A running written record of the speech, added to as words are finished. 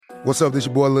What's up, this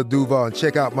your boy Lil Duval, and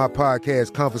check out my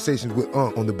podcast, Conversations with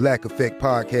Unc, on the Black Effect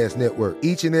Podcast Network.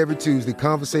 Each and every Tuesday,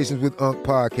 Conversations with Unc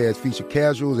podcast feature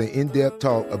casuals and in-depth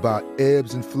talk about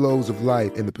ebbs and flows of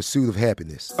life and the pursuit of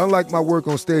happiness. Unlike my work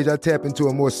on stage, I tap into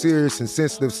a more serious and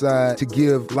sensitive side to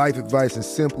give life advice and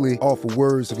simply offer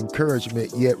words of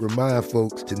encouragement, yet remind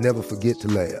folks to never forget to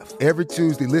laugh. Every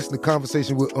Tuesday, listen to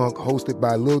Conversations with Unc, hosted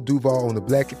by Lil Duval on the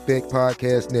Black Effect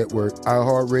Podcast Network,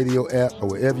 iHeartRadio app, or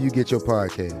wherever you get your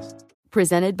podcasts.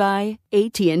 Presented by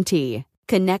AT&T.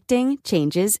 Connecting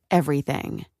changes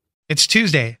everything. It's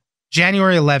Tuesday,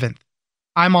 January 11th.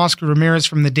 I'm Oscar Ramirez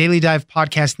from the Daily Dive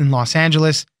podcast in Los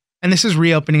Angeles, and this is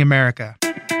Reopening America.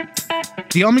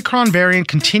 The Omicron variant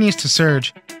continues to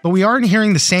surge, but we aren't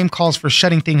hearing the same calls for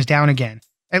shutting things down again,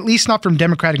 at least not from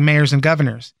Democratic mayors and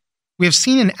governors. We have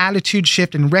seen an attitude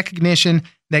shift in recognition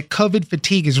that COVID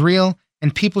fatigue is real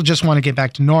and people just want to get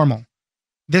back to normal.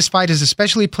 This fight is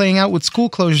especially playing out with school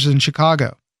closures in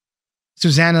Chicago.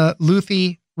 Susanna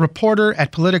Luthi, reporter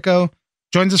at Politico,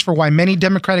 joins us for why many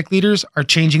Democratic leaders are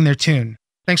changing their tune.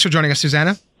 Thanks for joining us,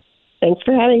 Susanna. Thanks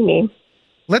for having me.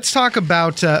 Let's talk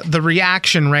about the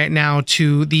reaction right now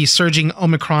to the surging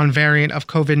Omicron variant of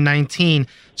COVID-19.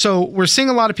 So we're seeing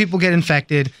a lot of people get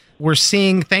infected. We're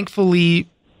seeing, thankfully,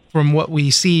 from what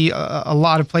we see, a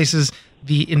lot of places,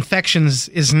 the infections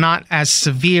is not as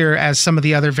severe as some of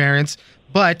the other variants.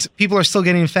 But people are still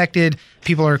getting infected.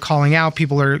 People are calling out.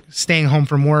 People are staying home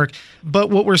from work. But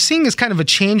what we're seeing is kind of a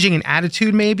changing in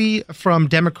attitude maybe from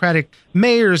Democratic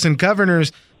mayors and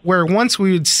governors, where once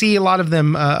we would see a lot of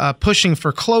them pushing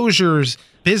for closures,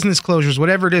 business closures,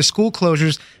 whatever it is, school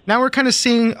closures. Now we're kind of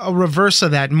seeing a reverse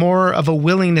of that, more of a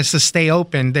willingness to stay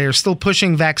open. They're still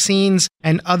pushing vaccines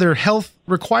and other health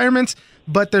requirements,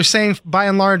 but they're saying, by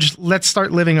and large, let's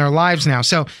start living our lives now.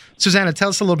 So, Susanna, tell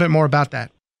us a little bit more about that.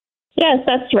 Yes,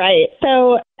 that's right.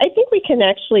 So I think we can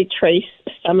actually trace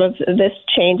some of this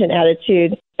change in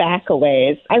attitude back a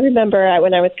ways. I remember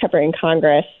when I was covering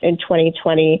Congress in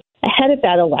 2020, ahead of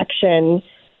that election,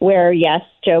 where, yes,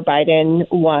 Joe Biden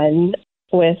won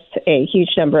with a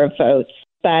huge number of votes,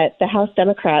 but the House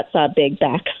Democrats saw a big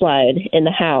backslide in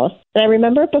the House. And I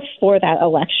remember before that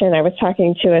election, I was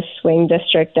talking to a swing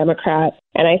district Democrat,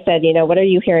 and I said, what are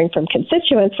you hearing from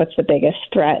constituents? What's the biggest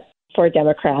threat for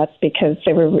Democrats? Because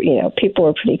they were, people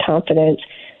were pretty confident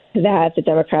that the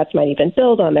Democrats might even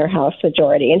build on their House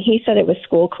majority. And he said it was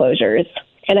school closures.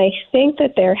 And I think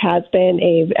that there has been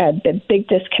a big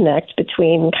disconnect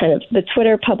between kind of the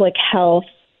Twitter public health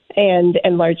and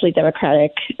largely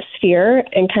Democratic sphere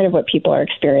and kind of what people are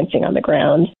experiencing on the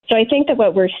ground. So I think that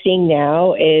what we're seeing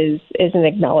now is an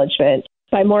acknowledgement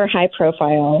by more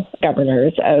high-profile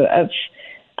governors of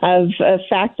a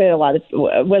fact that a lot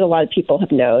of people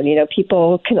have known.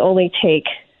 People can only take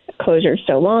closure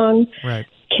so long. Right.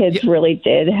 Kids really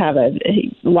did have a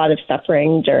lot of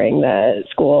suffering during the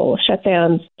school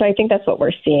shutdowns. So I think that's what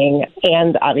we're seeing.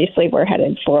 And obviously we're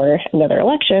headed for another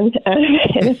election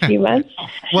in a few months.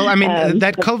 Well, I mean,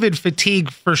 that COVID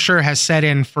fatigue for sure has set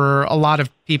in for a lot of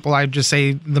people. I'd just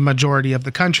say the majority of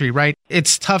the country, right?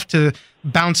 It's tough to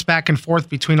bounce back and forth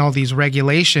between all these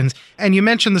regulations. And you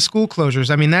mentioned the school closures.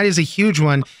 I mean, that is a huge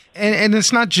one. And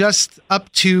it's not just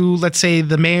up to, let's say,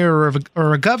 the mayor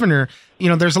or a governor.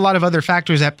 There's a lot of other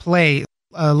factors at play.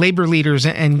 Labor leaders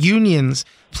and unions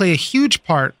play a huge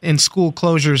part in school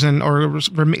closures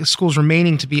or schools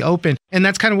remaining to be open. And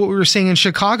that's kind of what we were seeing in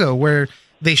Chicago, where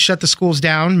they shut the schools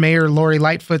down. Mayor Lori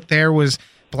Lightfoot there was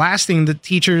blasting the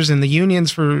teachers and the unions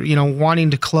for,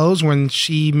 wanting to close when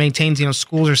she maintains,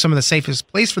 schools are some of the safest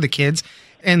place for the kids.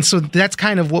 And so that's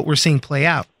kind of what we're seeing play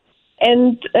out.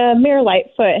 And Mayor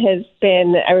Lightfoot has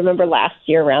been, I remember last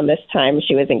year around this time,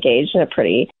 she was engaged in a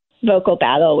pretty vocal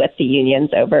battle with the unions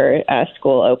over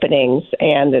school openings,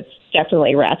 and it's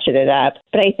definitely ratcheted up.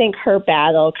 But I think her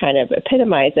battle kind of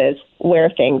epitomizes where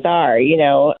things are.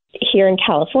 Here in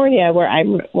California, where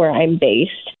I'm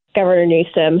based, Governor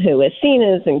Newsom, who was seen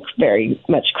as very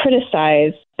much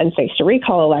criticized and faced a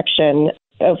recall election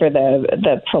over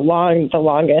the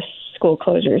longest school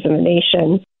closures in the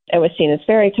nation, it was seen as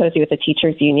very cozy with the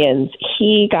teachers' unions.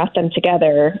 He got them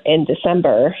together in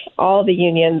December, all the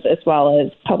unions as well as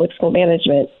public school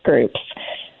management groups,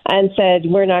 and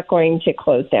said, we're not going to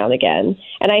close down again.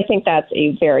 And I think that's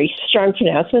a very strong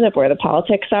pronouncement of where the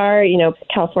politics are.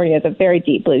 California is a very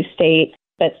deep blue state.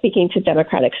 But speaking to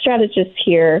Democratic strategists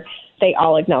here, they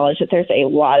all acknowledge that there's a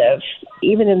lot of,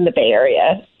 even in the Bay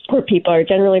Area, where people are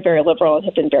generally very liberal and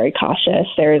have been very cautious,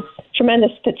 there's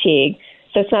tremendous fatigue.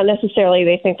 So it's not necessarily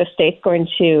they think the state's going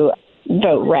to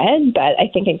vote red, but I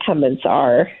think incumbents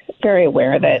are very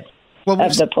aware that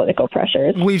of the political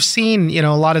pressures. We've seen,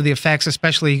 a lot of the effects,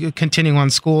 especially continuing on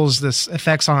schools, this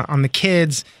effects on the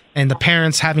kids and the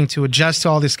parents having to adjust to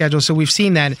all the schedules. So we've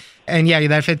seen that. And yeah,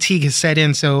 that fatigue has set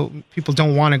in. So people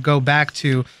don't want to go back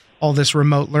to all this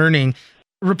remote learning.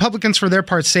 Republicans, for their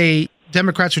part, say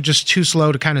Democrats are just too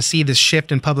slow to kind of see this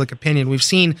shift in public opinion. We've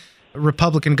seen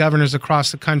Republican governors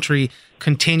across the country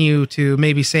continue to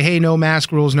maybe say, hey, no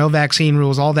mask rules, no vaccine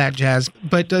rules, all that jazz.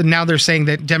 But now they're saying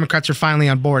that Democrats are finally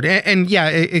on board. And yeah,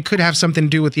 it could have something to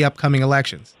do with the upcoming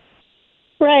elections.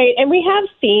 Right. And we have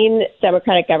seen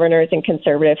Democratic governors in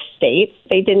conservative states.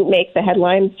 They didn't make the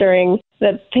headlines during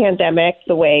the pandemic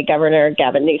the way Governor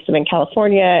Gavin Newsom in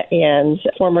California and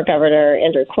former Governor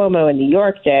Andrew Cuomo in New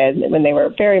York did, when they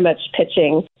were very much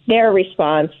pitching their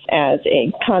response as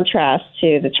a contrast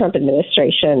to the Trump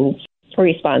administration's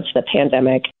response to the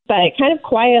pandemic. But kind of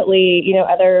quietly,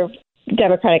 other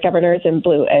Democratic governors in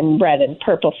blue and red and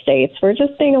purple states were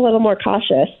just being a little more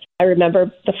cautious. I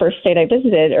remember the first state I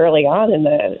visited early on in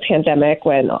the pandemic,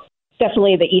 when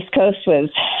definitely the East Coast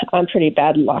was on pretty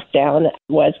bad lockdown,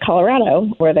 was Colorado,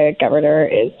 where the governor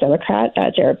is Democrat,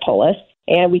 Jared Polis.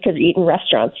 And we could eat in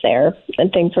restaurants there,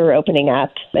 and things were opening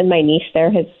up. And my niece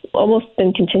there has almost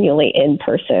been continually in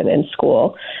person in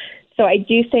school. So I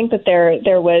do think that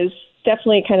there was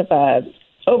definitely kind of a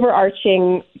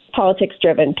overarching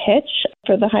politics-driven pitch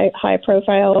for the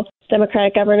high-profile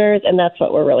Democratic governors, and that's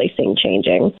what we're really seeing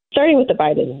changing, starting with the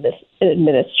Biden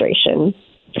administration.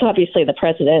 Obviously, the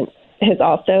president has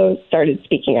also started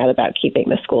speaking out about keeping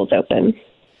the schools open.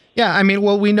 Yeah, I mean,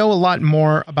 well, we know a lot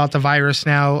more about the virus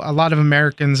now. A lot of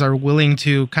Americans are willing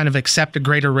to kind of accept a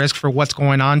greater risk for what's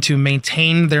going on to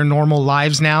maintain their normal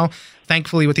lives now.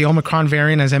 Thankfully, with the Omicron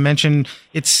variant, as I mentioned,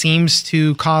 it seems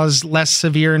to cause less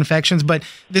severe infections. But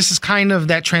this is kind of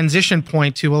that transition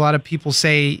point to a lot of people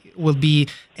say will be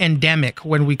endemic,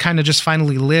 when we kind of just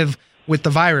finally live with the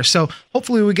virus. So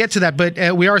hopefully we get to that.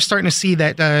 But we are starting to see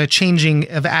that changing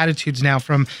of attitudes now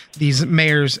from these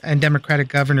mayors and Democratic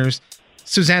governors.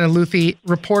 Susanna Luthi,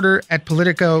 reporter at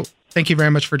Politico, thank you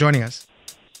very much for joining us.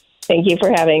 Thank you for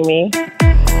having me.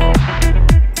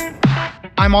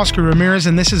 I'm Oscar Ramirez,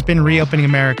 and this has been Reopening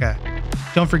America.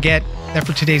 Don't forget that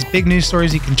for today's big news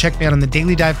stories, you can check me out on the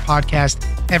Daily Dive podcast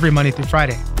every Monday through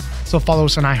Friday. So follow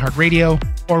us on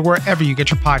iHeartRadio or wherever you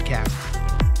get your podcasts.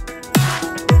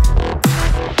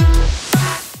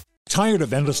 Tired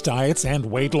of endless diets and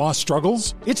weight loss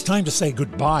struggles? It's time to say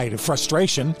goodbye to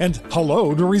frustration and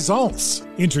hello to results.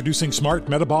 Introducing Smart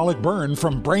Metabolic Burn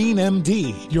from Brain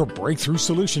MD, your breakthrough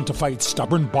solution to fight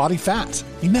stubborn body fat.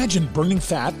 Imagine burning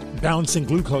fat, balancing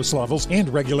glucose levels, and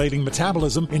regulating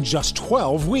metabolism in just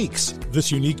 12 weeks.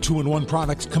 This unique 2-in-1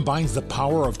 product combines the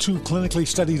power of 2 clinically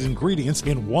studied ingredients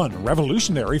in one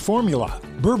revolutionary formula.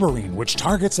 Berberine, which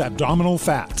targets abdominal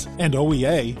fat, and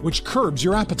OEA, which curbs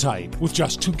your appetite. With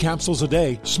just 2 capsules a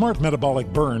day, Smart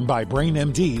Metabolic Burn by Brain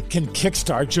MD can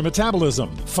kickstart your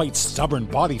metabolism, fight stubborn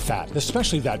body fat,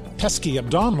 especially that pesky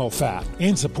abdominal fat,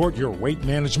 and support your weight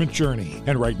management journey.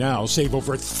 And right now, save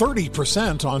over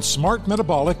 30% on Smart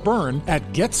Metabolic Burn at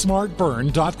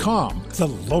GetSmartBurn.com. The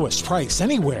lowest price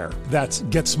anywhere. That's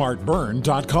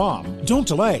GetSmartBurn.com. Don't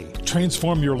delay.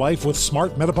 Transform your life with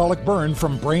Smart Metabolic Burn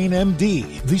from Brain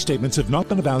MD. These statements have not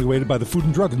been evaluated by the Food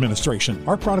and Drug Administration.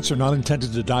 Our products are not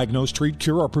intended to diagnose, treat,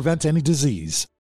 cure, or prevent any disease.